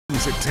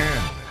He's at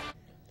 10.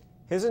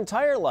 His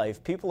entire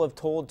life, people have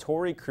told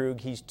Torey Krug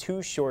he's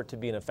too short to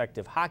be an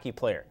effective hockey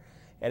player.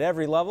 At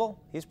every level,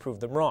 he's proved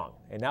them wrong.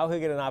 And now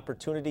he'll get an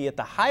opportunity at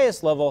the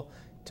highest level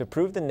to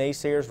prove the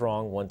naysayers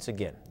wrong once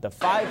again. The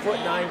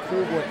 5'9"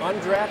 Krug went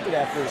undrafted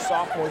after his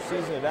sophomore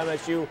season at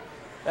MSU.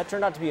 That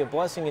turned out to be a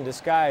blessing in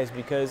disguise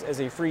because as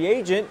a free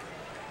agent,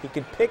 he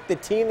could pick the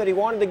team that he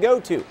wanted to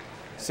go to.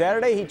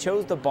 Saturday, he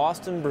chose the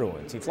Boston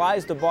Bruins. He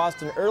flies to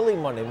Boston early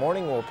Monday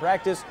morning and will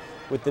practice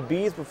with the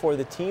Bees before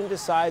the team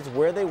decides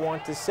where they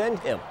want to send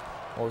him.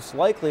 Most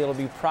likely, it'll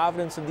be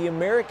Providence of the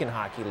American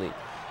Hockey League.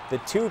 The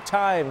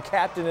two-time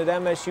captain at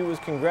MSU was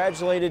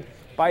congratulated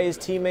by his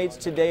teammates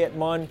today at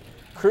Munn.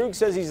 Krug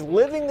says he's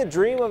living the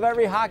dream of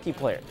every hockey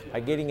player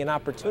by getting an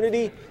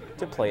opportunity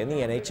to play in the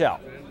NHL.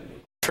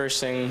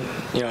 First thing,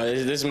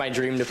 this is my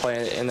dream to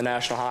play in the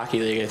National Hockey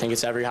League. I think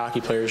it's every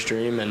hockey player's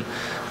dream, and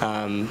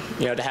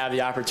to have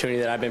the opportunity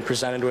that I've been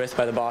presented with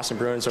by the Boston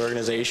Bruins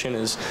organization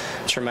is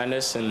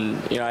tremendous.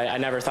 And I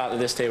never thought that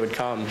this day would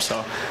come.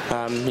 So,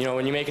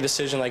 when you make a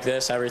decision like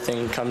this,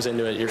 everything comes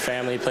into it. Your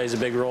family plays a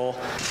big role.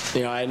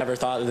 I never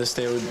thought that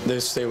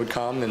this day would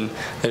come and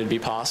that it'd be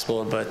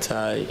possible. But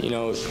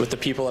with the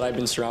people that I've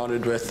been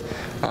surrounded with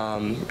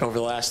over the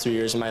last 3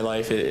 years of my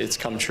life, it's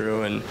come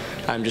true, and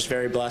I'm just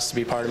very blessed to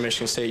be part of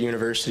Michigan State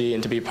University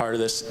and to be part of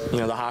this,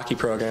 the hockey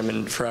program,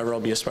 and forever I'll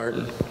be a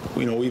Spartan.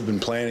 We've been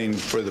planning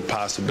for the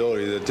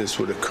possibility that this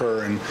would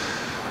occur, and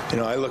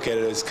I look at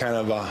it as kind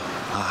of a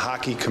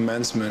hockey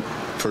commencement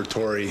for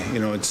Torey.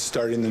 It's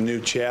starting the new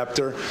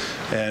chapter,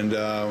 and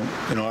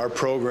our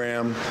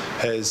program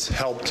has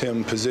helped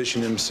him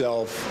position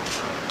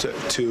himself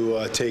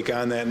to take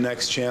on that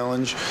next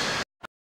challenge.